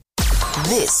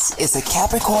This is a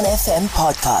Capricorn FM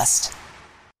podcast.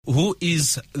 Who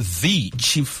is the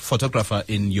chief photographer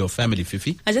in your family,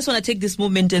 Fifi? I just want to take this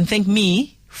moment and thank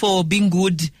me for being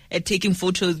good at taking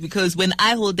photos, because when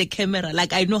I hold the camera,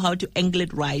 like, I know how to angle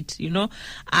it right, you know.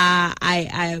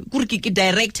 I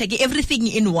direct everything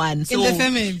in one. So,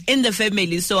 in the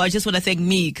family. So I just want to thank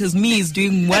me, because me is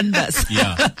doing wonders.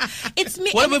 Yeah. It's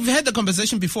me. Well, we've had the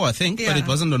conversation before, I think, but it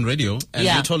wasn't on radio. And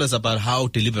you told us about how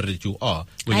deliberate you are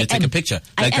when you take a picture.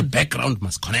 Like, a background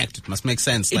must connect. It must make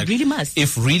sense. It really must.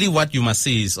 If really what you must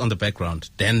see is on the background,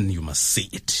 then you must see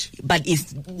it. But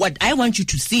if what I want you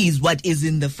to see is what is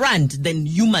in the front, then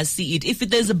you must see it. If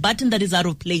there's a button that is out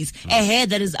of place, a hair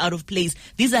that is out of place,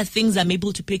 these are things I'm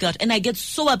able to pick out. And I get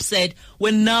so upset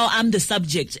when now I'm the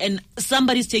subject and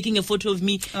somebody's taking a photo of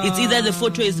me. It's either the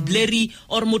photo is blurry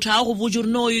or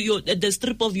the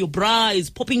strip of your bra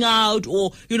is popping out,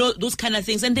 or, you know, those kind of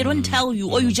things. And they don't tell you,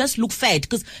 or you just look fat.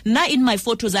 Because now in my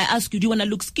photos, I ask you, do you want to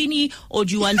look skinny or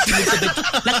do you want to look a bit...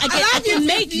 Like, I can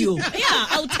make you. Yeah,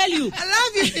 I'll tell you. I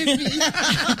love you, Fifi.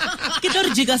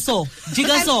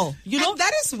 You know? And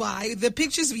that is why the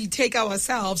pictures we take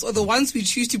ourselves, or the ones we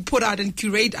choose to put out and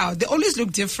curate out, they always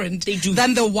look different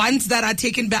than the ones that are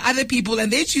taken by other people and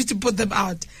they choose to put them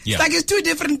out. Yeah. It's like it's two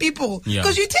different people.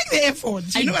 Because you take the effort.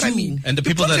 You know what I mean? And the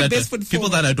people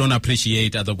that I don't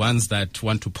appreciate are the ones that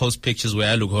want to post pictures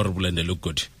where I look horrible and they look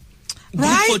good. Group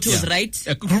photos, right?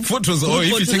 Group photos, or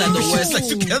if you take the worst, like,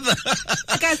 together.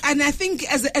 Guys, and I think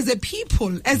as a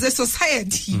people, as a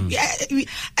society,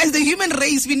 as the human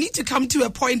race, we need to come to a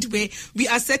point where we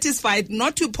are satisfied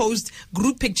not to post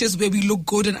group pictures where we look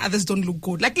good and others don't look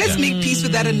good. Like, let's make peace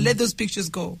with that and let those pictures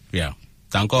go. Yeah.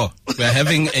 Danko, we're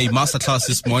having a masterclass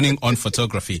this morning on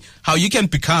photography. How you can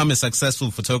become a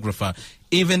successful photographer,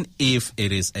 even if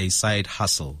it is a side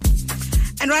hustle.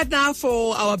 And right now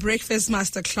for our breakfast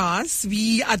masterclass,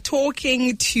 we are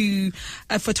talking to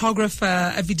a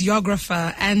photographer, a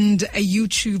videographer, and a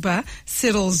YouTuber,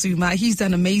 Cyril Zuma. He's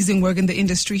done amazing work in the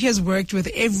industry. He has worked with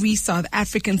every South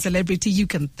African celebrity you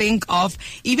can think of.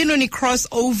 Even when he cross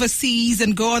overseas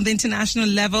and go on the international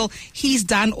level, he's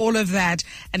done all of that.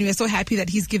 And we're so happy that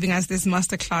he's giving us this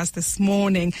masterclass this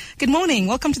morning. Good morning.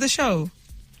 Welcome to the show.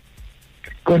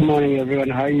 Good morning, everyone.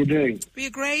 How are you doing?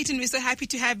 We're great, and we're so happy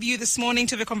to have you this morning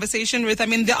to have a conversation with. I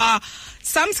mean, there are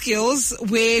some skills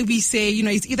where we say, you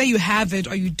know, it's either you have it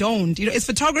or you don't. You know, is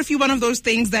photography one of those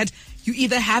things that you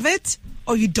either have it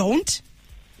or you don't?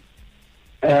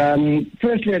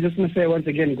 Firstly, I just want to say once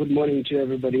again, good morning to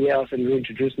everybody else, and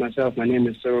reintroduce myself. My name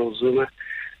is Cyril Zuma.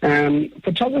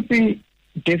 Photography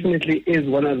definitely is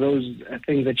one of those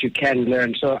things that you can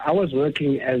learn. So I was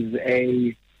working as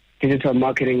a digital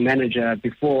marketing manager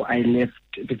before I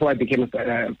became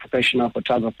a professional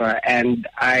photographer, and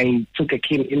I took a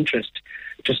keen interest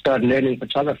to start learning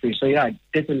photography. So yeah, it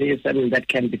definitely is something that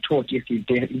can be taught if you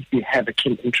have a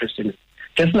keen interest in it.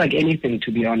 Just like anything,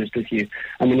 to be honest with you.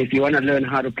 I mean, if you want to learn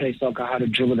how to play soccer, how to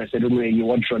dribble, you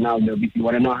watch Ronaldo. If you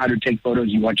want to know how to take photos,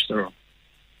 you watch Cyril.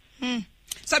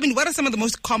 So, I mean, what are some of the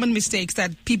most common mistakes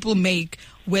that people make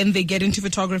when they get into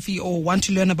photography or want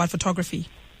to learn about photography?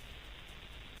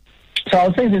 So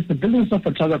I'll say this, the business of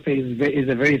photography is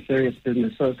a very serious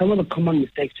business. So some of the common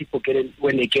mistakes people get in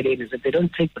when they get in is that they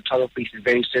don't take photography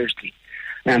very seriously.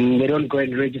 They don't go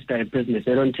and register a business.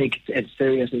 They don't take it as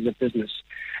serious as a business.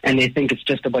 And they think it's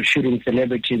just about shooting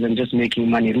celebrities and just making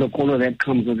money. Look, all of that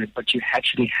comes with it, but you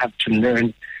actually have to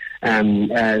learn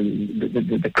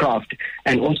the craft,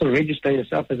 and also register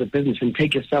yourself as a business and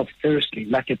take yourself seriously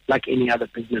like any other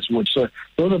business would. So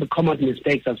those are the common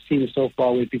mistakes I've seen so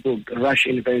far, where people rush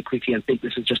in very quickly and think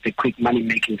this is just a quick money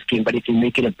making scheme. But if you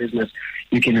make it a business,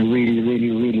 you can really,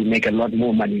 really, really make a lot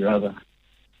more money rather.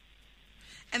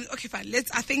 And okay, fine.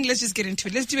 Let's just get into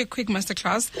it. Let's do a quick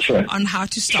masterclass on how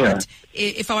to start.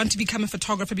 If I want to become a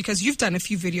photographer, because you've done a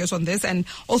few videos on this and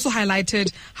also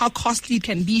highlighted how costly it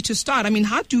can be to start. I mean,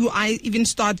 how do I even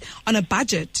start on a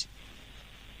budget?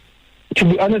 To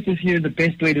be honest with you, the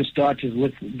best way to start is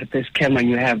with the best camera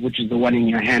you have, which is the one in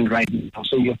your hand right now.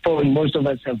 So your phone, most of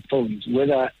us have phones,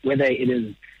 whether it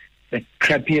is the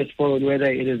crappiest phone,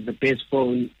 whether it is the best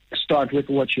phone, start with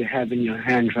what you have in your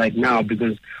hand right now,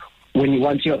 because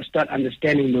once you start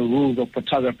understanding the rules of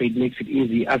photography, it makes it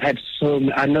easy. I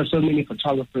know so many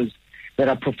photographers that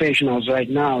are professionals right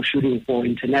now shooting for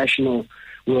international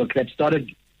work that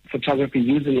started photography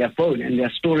using their phone, and their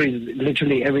stories,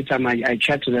 literally every time I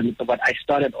chat to them, it's about I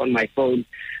started on my phone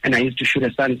and I used to shoot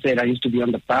a sunset, I used to be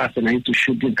on the bus and I used to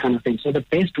shoot this kind of thing. So the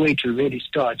best way to really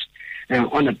start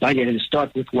on a budget is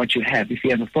start with what you have. If you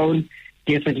have a phone,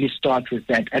 definitely start with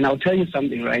that. And I'll tell you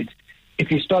something, right? if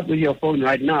you start with your phone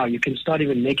right now, you can start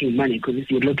even making money, because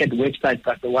if you look at websites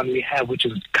like the one we have, which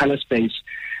is Colorspace,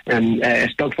 a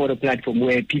stock photo platform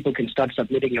where people can start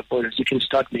submitting your photos, you can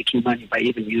start making money by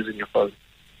even using your phone.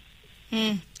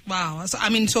 Wow. So,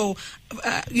 I've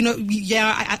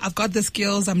got the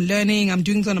skills, I'm learning, I'm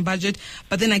doing it on a budget.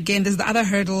 But then again, there's the other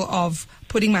hurdle of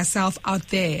putting myself out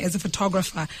there as a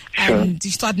photographer. And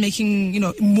you start making,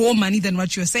 more money than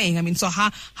what you're saying. So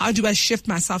how do I shift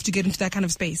myself to get into that kind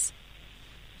of space?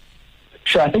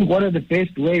 Sure. I think one of the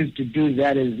best ways to do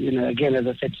that is, again, as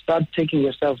I said, start taking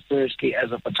yourself seriously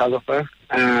as a photographer,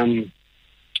 and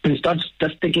start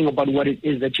just thinking about what it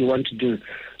is that you want to do.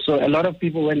 So a lot of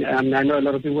people, when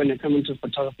they come into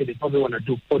photography, they probably want to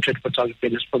do portrait photography,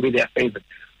 and it's probably their favorite.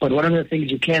 But one of the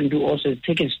things you can do also is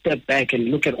take a step back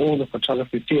and look at all the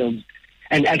photography fields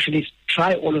and actually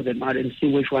try all of them out and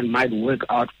see which one might work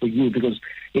out for you, because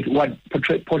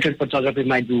portrait photography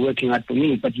might be working out for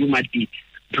me, but you might be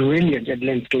brilliant at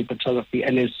landscape photography,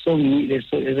 and there's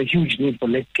a huge need for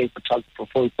landscape photography for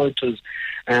photos,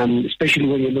 especially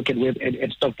when you look at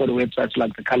stock photo websites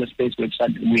like the Colorspace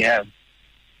website that we have.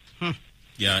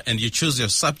 Yeah, and you choose your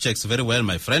subjects very well,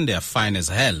 my friend. They are fine as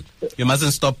hell. You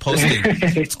mustn't stop posting.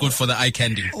 It's good for the eye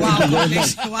candy. Wow.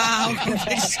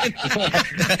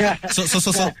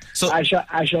 So I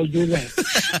shall do that.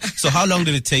 So how long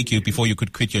did it take you before you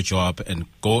could quit your job and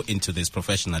go into this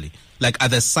professionally? Like, are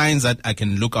there signs that I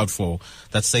can look out for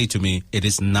that say to me, it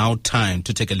is now time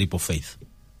to take a leap of faith?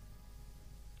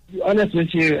 To be honest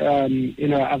with you,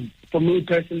 for me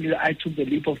personally, I took the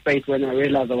leap of faith when I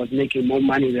realized I was making more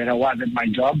money than I was at my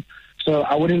job. So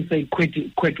I wouldn't say quit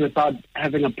without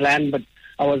having a plan, but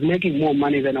I was making more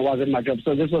money than I was at my job.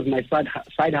 So this was my side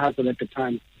hustle at the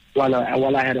time while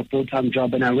I had a full-time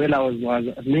job, and I realized I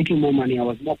was making more money. I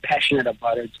was more passionate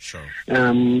about it. Sure.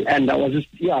 And I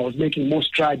was making more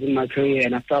strides in my career,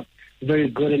 and I felt very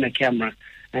good in the camera.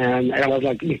 And I was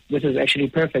like, this is actually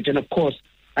perfect. And of course,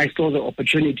 I saw the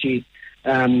opportunity.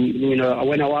 When I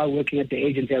was working at the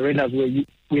agency, I realized we're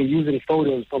using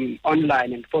photos from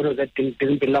online and photos that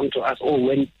didn't belong to us or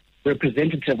weren't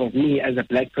representative of me as a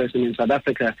black person in South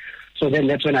Africa. So then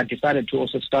that's when I decided to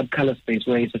also start Colorspace,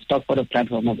 where it's a stock photo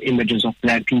platform of images of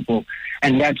black people.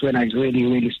 And that's when I really,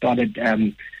 really started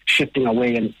shifting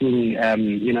away and seeing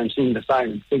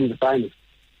the signs.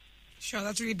 Sure,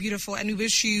 that's really beautiful, and we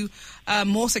wish you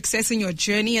more success in your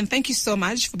journey. And thank you so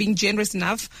much for being generous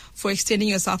enough for extending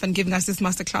yourself and giving us this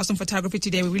masterclass on photography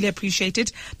today. We really appreciate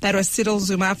it. That was Cyril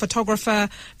Zuma, photographer,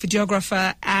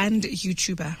 videographer, and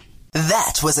YouTuber.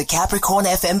 That was a Capricorn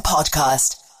FM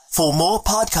podcast. For more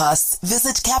podcasts,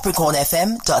 visit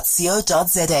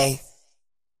capricornfm.co.za.